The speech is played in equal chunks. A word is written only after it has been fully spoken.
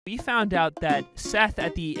we found out that Seth,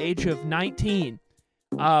 at the age of 19,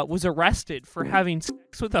 was arrested for having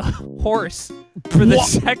sex with a horse for the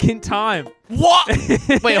second time. What?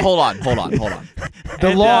 Wait, hold on.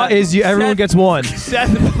 The law is everyone gets one.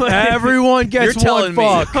 Everyone gets You're one.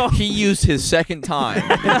 telling Fuck. me he used his second time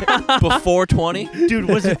before 20? Dude,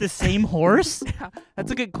 was it the same horse?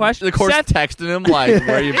 That's a good question. The horse texted him like,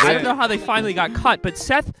 "Where you been?" I don't know how they finally got caught, but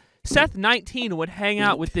Seth 19 would hang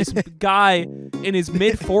out with this guy in his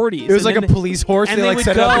mid-40s. It was like a police horse. and They they like would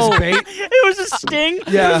set up go- his bait. It was a sting.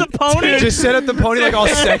 Yeah. It was a pony. Just set up the pony like all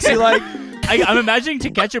sexy like. I'm imagining To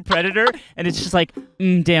Catch a Predator, and it's just like,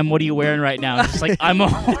 damn, what are you wearing right now? It's just like, I'm a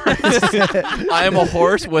horse. I am a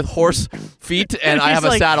horse with horse feet, and I He's have a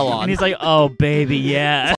like- saddle on. And he's like, oh, baby, yeah.